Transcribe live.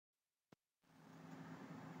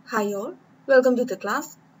Hi all, welcome to the class.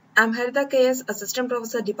 I'm Haritha KS, Assistant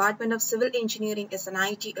Professor, Department of Civil Engineering,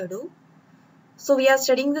 SNIT, Edu. So we are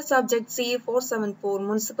studying the subject CA474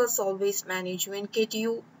 Municipal Solid Waste Management,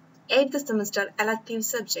 KTU 8th semester elective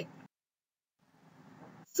subject.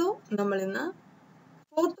 So, നമ്മൾ ഇന്ന്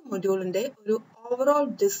 4th മൊഡ്യൂളിന്റെ ഒരു overall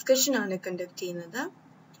discussion ആണ് conduct ചെയ്യുന്നത്.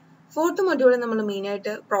 4th മൊഡ്യൂളിൽ നമ്മൾ main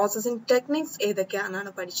ആയിട്ട് processing techniques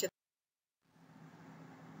ഏതൊക്കെയാണെന്നാണ് പഠിച്ചത്.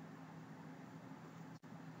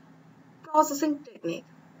 Processing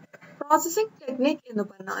technique എന്ന്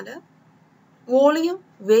പറഞ്ഞാൽ വോളിയം,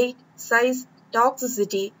 വെയിറ്റ്, സൈസ്,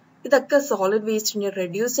 ടോക്സിസിറ്റി ഇതൊക്കെ സോളിഡ് വേസ്റ്റിനെ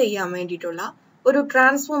റെഡ്യൂസ് ചെയ്യാൻ വേണ്ടിയിട്ടുള്ള ഒരു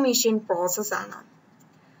ട്രാൻസ്ഫോർമേഷൻ പ്രോസസ് ആണ്.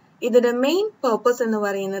 ഇതിന്റെ മെയിൻ പർപ്പസ് എന്ന്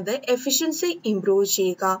പറയുന്നത് എഫിഷ്യൻസി ഇംപ്രൂവ്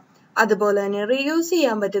ചെയ്യുക, അതുപോലെ തന്നെ റീയൂസ്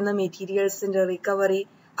ചെയ്യാൻ പറ്റുന്ന മെറ്റീരിയൽസിന്റെ റിക്കവറി,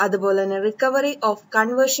 അതുപോലെ തന്നെ recovery of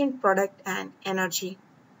conversion product and energy.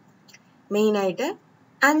 Main ആയിട്ട്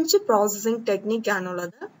 5 പ്രോസസ്സിംഗ് ടെക്നിക്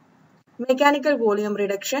ആണുള്ളത്. Mechanical volume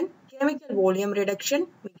reduction, chemical volume reduction,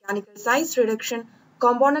 mechanical size reduction,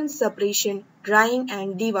 component separation, drying and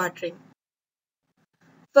dewatering.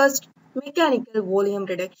 First, mechanical volume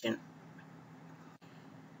reduction.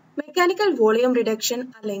 Mechanical volume reduction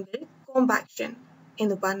അല്ലെങ്കിൽ compaction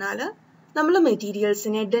എന്ന് പറഞ്ഞാൽ നമ്മൾ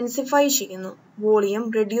മെറ്റീരിയൽസിനെ ഡെൻസിഫൈ ചെയ്യുന്നു, volume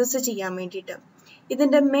reduce ചെയ്യാൻ വേണ്ടിയിട്ട്.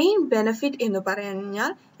 ഇതിന്റെ മെയിൻ ബെനിഫിറ്റ് എന്ന്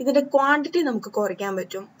പറഞ്ഞാൽ ഇതിന്റെ ക്വാണ്ടിറ്റി നമുക്ക് കുറയ്ക്കാൻ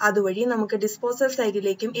പറ്റും. അതുവഴി നമുക്ക് ഡിസ്പോസൽ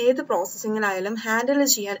സൈഡിലേക്കും ഏത് പ്രോസസ്സിങ്ങിലായാലും ഹാൻഡിൽ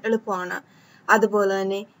ചെയ്യാൻ എളുപ്പമാണ്. അതുപോലെ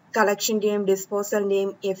തന്നെ കളക്ഷന്റെയും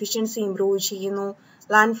ഡിസ്പോസലിന്റെയും എഫിഷ്യൻസി ഇംപ്രൂവ് ചെയ്യുന്നു,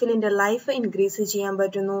 ലാൻഡ്ഫില്ലിന്റെ ലൈഫ് ഇൻക്രീസ് ചെയ്യാൻ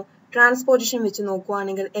പറ്റുന്നു, ട്രാൻസ്പോർട്ടേഷൻ വെച്ച്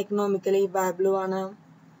നോക്കുകയാണെങ്കിൽ എക്കണോമിക്കലി വയബിളും ആണ്.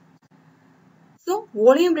 സോ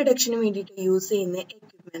വോളിയം റിഡക്ഷന് വേണ്ടിയിട്ട് യൂസ് ചെയ്യുന്ന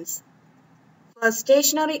equipments, first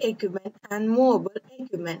stationery equipment and movable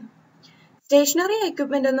equipment. Stationery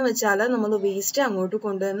equipment എന്ന് വെച്ചാൽ നമ്മൾ വേസ്റ്റ് അങ്ങോട്ട്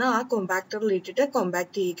കൊണ്ടുവന്ന് ആ കോമ്പാക്ടറിൽ ഇട്ടിട്ട്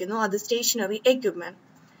കോമ്പാക്ട് ചെയ്യിക്കുന്നു, അത് സ്റ്റേഷനറി എക്യുപ്മെന്റ്.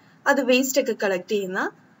 അത് വേസ്റ്റ് ഒക്കെ കളക്ട് ചെയ്യുന്ന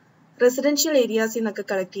റെസിഡൻഷ്യൽ ഏരിയാസിൽ നിന്നൊക്കെ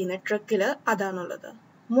കളക്ട് ചെയ്യുന്ന ട്രക്കിൽ അതാണുള്ളത്.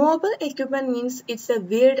 Movable equipment means it's A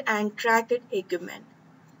wheeled and tracked equipment.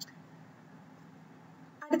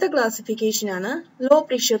 അടുത്ത ക്ലാസിഫിക്കേഷൻ ആണ് ലോ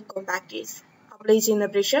പ്രഷർ കോമ്പാക്ടേഴ്സ്. അപ്ലൈ ചെയ്യുന്ന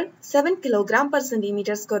പ്രഷർ 7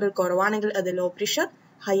 kg/cm² കുറവാണെങ്കിൽ അത് ലോ പ്രഷർ,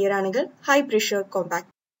 ഹയർ ആണെങ്കിൽ high pressure compact.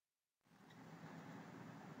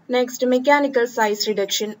 Next mechanical size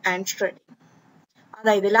reduction and shredding.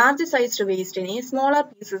 അതായത് ലാർജ് സൈസ്ഡ് വേസ്റ്റിനെ സ്മോളർ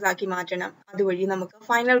പീസസ് ആക്കി മാറ്റണം. അതുവഴി നമുക്ക്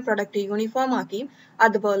ഫൈനൽ പ്രൊഡക്റ്റ് യൂണിഫോം ആക്കിയും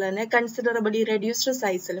അതുപോലെ തന്നെ കൺസിഡറബിളി റെഡ്യൂസ്ഡ്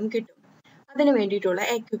സൈസിലും കിട്ടും. അതിന് വേണ്ടിയിട്ടുള്ള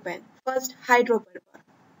എക്യുപ്മെന്റ്, ഫസ്റ്റ് ഹൈഡ്രോപൾപ്പർ.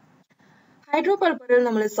 ഹൈഡ്രോപൾപ്പറിൽ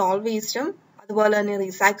നമ്മൾ സോൾഡ് വേസ്റ്റും അതുപോലെ തന്നെ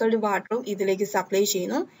റീസൈക്കിൾഡ് വാട്ടറും ഇതിലേക്ക് സപ്ലൈ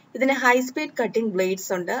ചെയ്യുന്നു. ഇതിന് ഹൈ സ്പീഡ് കട്ടിംഗ്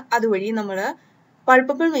ബ്ലേഡ്സ് ഉണ്ട്. അതുവഴി നമ്മൾ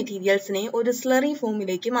പൾപ്പബിൾ മെറ്റീരിയൽസിനെ ഒരു സ്ലറി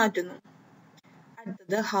ഫോമിലേക്ക് മാറ്റുന്നു.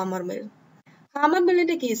 അടുത്തത് ഹാമർ മിൽ. ഹാമർ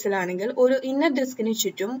മില്ലിന്റെ കേസിലാണെങ്കിൽ ഒരു ഇന്നർ ഡിസ്കിന്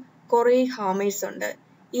ചുറ്റും കുറെ ഹാമേഴ്സ് ഉണ്ട്.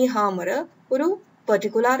 ഈ ഹാമർ ഒരു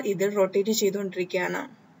പെർട്ടിക്കുലർ ഇതിൽ റൊട്ടേറ്റ് ചെയ്തുകൊണ്ടിരിക്കുകയാണ്,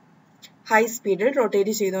 ഹൈ സ്പീഡിൽ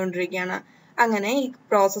റൊട്ടേറ്റ് ചെയ്തുകൊണ്ടിരിക്കുകയാണ്. അങ്ങനെ ഈ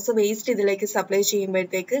പ്രോസസ്സ് വേസ്റ്റ് ഇതിലേക്ക് സപ്ലൈ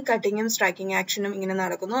ചെയ്യുമ്പോഴത്തേക്ക് കട്ടിങ്ങും സ്ട്രൈക്കിംഗ് ആക്ഷനും ഇങ്ങനെ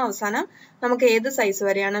നടക്കുന്നു. അവസാനം നമുക്ക് ഏത് സൈസ്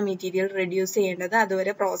വരെയാണ് മെറ്റീരിയൽ റെഡ്യൂസ് ചെയ്യേണ്ടത്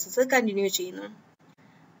അതുവരെ പ്രോസസ്സ് കണ്ടിന്യൂ ചെയ്യുന്നു.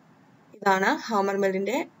 ഇതാണ് ഹാമർ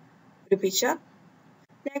മില്ലിന്റെ ഒരു പിക്ചർ.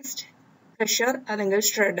 നെക്സ്റ്റ് പ്രഷർ അല്ലെങ്കിൽ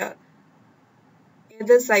ഷ്രെഡർ.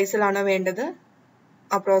 ഏത് സൈസിലാണോ വേണ്ടത്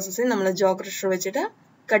ആ പ്രോസസ്സിൽ നമ്മൾ ജോ ക്രഷർ വെച്ചിട്ട്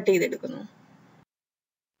cut ചെയ്തെടുക്കുന്നു.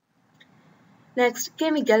 Next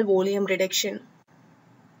chemical volume reduction.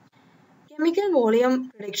 Chemical volume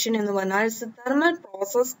reduction എന്ന് പറഞ്ഞാൽ is a thermal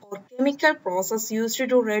process or chemical process used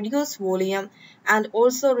to reduce volume and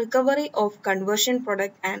also recovery of conversion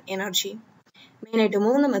product and energy. Main ആയിട്ട്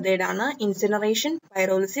 3 മെത്തേഡ് ആണ്: ഇൻസിനറേഷൻ,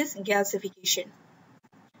 പൈറോളിസിസ്, ഗ്യാസിഫിക്കേഷൻ.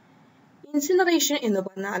 ഇൻസിനറേഷൻ എന്ന്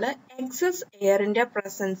പറഞ്ഞാൽ excess എയറിന്റെ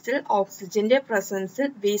പ്രസൻസിൽ, ഓക്സിജന്റെ പ്രസൻസിൽ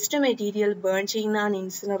waste material burn ചെയ്യുന്നതാണ്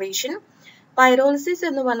incineration. Pyrolysis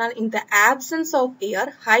എന്ന് പറഞ്ഞാൽ in the absence of air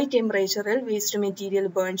high ടെമ്പറേച്ചറിൽ waste material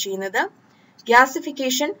burn ചെയ്യുന്നത്.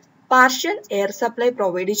 Gasification partial air supply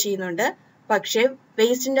provide ചെയ്യുന്നുണ്ട്, പക്ഷേ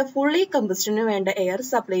വേസ്റ്റിന്റെ ഫുള്ളി കമ്പസ്റ്റിന് വേണ്ട എയർ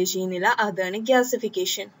സപ്ലൈ ചെയ്യുന്നില്ല, അതാണ്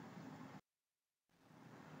ഗ്യാസിഫിക്കേഷൻ.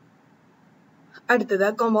 അടുത്തത്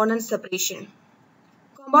കോമ്പോണന്റ് സെപ്പറേഷൻ.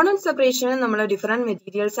 കോമ്പോണന്റ് സെപ്പറേഷന് നമ്മൾ ഡിഫറെന്റ്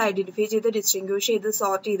മെറ്റീരിയൽസ് ഐഡന്റിഫൈ ചെയ്ത് ഡിസ്റ്റിംഗ്വിഷ് ചെയ്ത്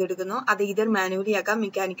സോർട്ട് ചെയ്തെടുക്കുന്നു. അത് ഇതർ മാനുവലി ആകാം,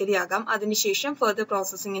 മെക്കാനിക്കലി ആകാം. അതിനുശേഷം ഫർദർ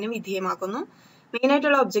പ്രോസസ്സിങ്ങിന് വിധേയമാക്കുന്നു. മെയിൻ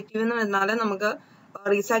ആയിട്ടുള്ള ഒബ്ജക്റ്റീവ് എന്ന് പറഞ്ഞാൽ നമുക്ക്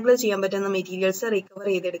റീസൈക്കിൾ ചെയ്യാൻ പറ്റുന്ന മെറ്റീരിയൽസ് റിക്കവർ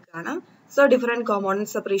ചെയ്തെടുക്കുകയാണ്. So different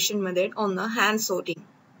component separation method. ഒന്ന് ഹാൻഡ് സോർട്ടിംഗ്,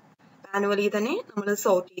 മാനുവലി തന്നെ നമ്മൾ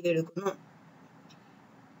സോർട്ട് ചെയ്തെടുക്കുന്നു.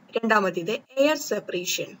 രണ്ടാമത്തേത് എയർ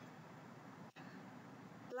സെപ്പറേഷൻ.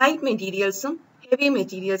 ലൈറ്റ് മെറ്റീരിയൽസും ഹെവി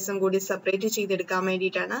മെറ്റീരിയൽസും കൂടി സെപ്പറേറ്റ് ചെയ്തെടുക്കാൻ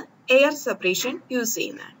വേണ്ടിയിട്ടാണ് എയർ സെപ്പറേഷൻ യൂസ്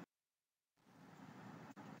ചെയ്യുന്നത്.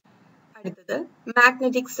 അടുത്തത്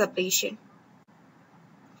മാഗ്നറ്റിക് സെപ്പറേഷൻ.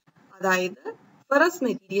 അതായത് ഫെറസ്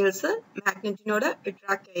മെറ്റീരിയൽസ് മാഗ്നറ്റിനോട്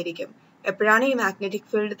അട്രാക്ട് ആയിരിക്കും. എപ്പോഴാണ് ഈ മാഗ്നറ്റിക്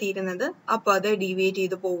ഫീൽഡ് തീരുന്നത് അപ്പോൾ അത് ഡീവിയേറ്റ്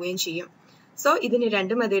ചെയ്ത് പോവുകയും ചെയ്യും. സോ ഇതിന്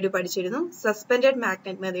രണ്ട് മെത്തേഡ് പഠിച്ചിരുന്നു, സസ്പെൻഡഡ്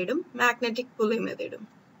മാഗ്നറ്റ് മെത്തേഡും മാഗ്നറ്റിക് പുള്ളി മെത്തേഡും.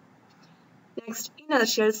 Next,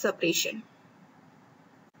 inertial separation.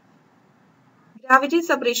 Gravity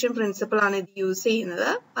separation principle ആണ് ഇത് യൂസ് ചെയ്യുന്നത്.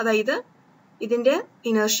 അതായത് ഇതിന്റെ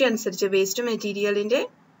ഇനർഷ്യ അനുസരിച്ച്, വേസ്റ്റ് മെറ്റീരിയലിന്റെ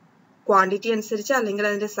ക്വാണ്ടിറ്റി അനുസരിച്ച്, അല്ലെങ്കിൽ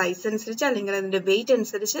അതിന്റെ സൈസ് അനുസരിച്ച്, അല്ലെങ്കിൽ അതിന്റെ വെയിറ്റ്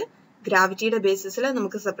അനുസരിച്ച് ഗ്രാവിറ്റിയുടെ ബേസിസിൽ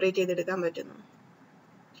നമുക്ക് സെപ്പറേറ്റ് ചെയ്തെടുക്കാൻ പറ്റുന്നു.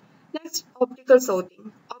 Next, optical sorting.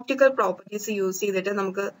 Optical properties use ചെയ്തിട്ട്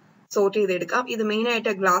നമുക്ക് സോർട്ട് ചെയ്തെടുക്കാം. ഇത് മെയിൻ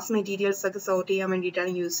ആയിട്ട് ഗ്ലാസ് മെറ്റീരിയൽസ് ഒക്കെ സോർട്ട് ചെയ്യാൻ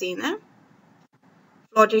വേണ്ടിയിട്ടാണ് യൂസ് ചെയ്യുന്നത്.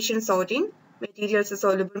 Flotation sorting, materials,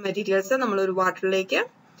 soluble materials നമ്മൾ ഒരു വാട്ടറിലേക്ക്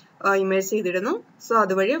ഇമേഴ്സ് ചെയ്തിടുന്നു. സോ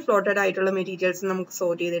അതുവഴി ഫ്ലോട്ടഡ് ആയിട്ടുള്ള മെറ്റീരിയൽസ് നമുക്ക്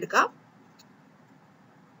സോർട്ട് ചെയ്തെടുക്കാം.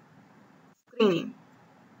 സ്ക്രീനിങ്.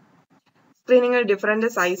 സ്ക്രീനിങ്ങിൽ ഡിഫറെന്റ്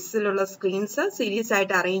സൈസിലുള്ള സ്ക്രീൻസ് സീരീസ്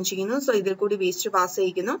ആയിട്ട് അറേഞ്ച് ചെയ്യുന്നു. സോ ഇതിൽ കൂടി വേസ്റ്റ് പാസ്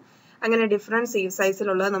ചെയ്യിക്കുന്നു. അങ്ങനെ ഡിഫറെന്റ് സേഫ്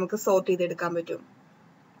സൈസിലുള്ളത് നമുക്ക് സോർട്ട് ചെയ്തെടുക്കാൻ പറ്റും.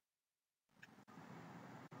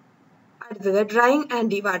 അടുത്തത് ഡ്രൈയിങ് ആൻഡ്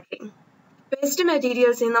ഡീവാട്ടറിംഗ്. വേസ്റ്റ്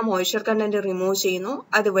മെറ്റീരിയൽസിൽ നിന്ന് മോയ്സ്ചർ കണ്ടന്റ് റിമൂവ് ചെയ്യുന്നു.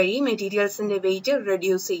 അതുവഴി മെറ്റീരിയൽസിന്റെ വെയിറ്റ്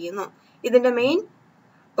റെഡ്യൂസ് ചെയ്യുന്നു. ഇതിന്റെ മെയിൻ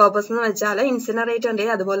പർപ്പസ് എന്ന് വെച്ചാൽ ഇൻസിനറേറ്ററിന്റെ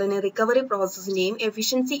അതുപോലെ തന്നെ റിക്കവറി പ്രോസസ്സിന്റെയും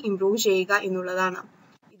എഫിഷ്യൻസി ഇംപ്രൂവ് ചെയ്യുക എന്നുള്ളതാണ്.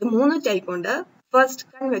 ഇത് 3 ടൈപ്പ് ഉണ്ട്. First,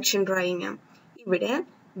 convection drying. ഇവിടെ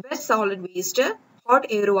wet solid waste hot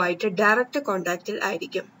എയറുമായിട്ട് direct കോണ്ടാക്റ്റിൽ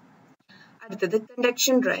ആയിരിക്കും. അടുത്തത്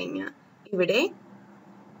കണ്ടക്ഷൻ ഡ്രൈയിങ്. ഇവിടെ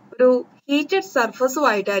ഒരു ഹീറ്റഡ്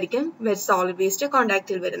സർഫസുമായിട്ടായിരിക്കും വെറ്റ് സോളിഡ് വേസ്റ്റ്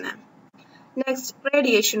കോണ്ടാക്റ്റിൽ വരുന്നത്. Next,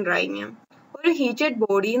 radiation drying. ഒരു ഹീറ്റഡ്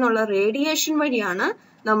ബോഡിയിൽ നിന്നുള്ള റേഡിയേഷൻ വഴിയാണ്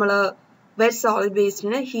നമ്മൾ വെറ്റ് സോളിഡ്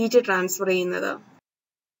വേസ്റ്റിന് ഹീറ്റ് ട്രാൻസ്ഫർ ചെയ്യുന്നത്.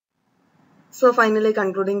 So finally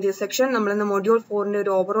concluding this section, നമ്മൾ ഇന്ന് മൊഡ്യൂൾ 4ന്റെ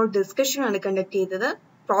ഒരു ഓവറോൾ ഡിസ്കഷൻ ആണ് കണ്ടക്ട് ചെയ്തത്.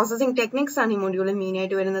 പ്രോസസിംഗ് ടെക്നിക്സ് ആണ് ഈ മൊഡ്യൂളിൽ മെയിൻ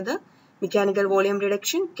ആയിട്ട് വരുന്നത്. Mechanical volume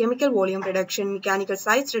reduction, chemical volume reduction, mechanical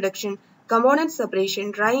size reduction, component separation,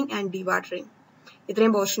 drying and dewatering.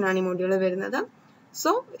 ഇത്രയും പോർഷൻ ആണ് ഈ മൊഡ്യൂളിൽ വരുന്നത്.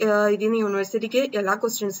 സോ ഇതിൽ നിന്ന് യൂണിവേഴ്സിറ്റിക്ക് എല്ലാ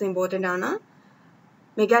ക്വസ്റ്റ്യൻസും ഇമ്പോർട്ടൻ്റ് ആണ്.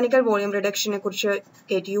 മെക്കാനിക്കൽ വോളിയം റിഡക്ഷനെ കുറിച്ച്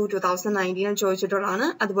KTU 2019 ചോദിച്ചിട്ടുള്ളതാണ്.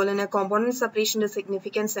 അതുപോലെ തന്നെ കോമ്പോണന്റ് സെപ്പറേഷന്റെ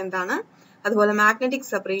സിഗ്നിഫിക്കൻസ് എന്താണ്, അതുപോലെ മാഗ്നറ്റിക്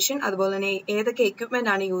സെപ്പറേഷൻ, അതുപോലെ തന്നെ ഏതൊക്കെ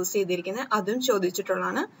എക്യുപ്മെന്റ് ആണ് യൂസ് ചെയ്തിരിക്കുന്നത് അതും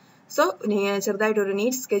ചോദിച്ചിട്ടുള്ളതാണ്. സോ ചെറുതായിട്ട് ഒരു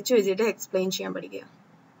നീറ്റ് സ്കെച്ച് വെച്ചിട്ട് എക്സ്പ്ലെയിൻ ചെയ്യാൻ പഠിക്കുക.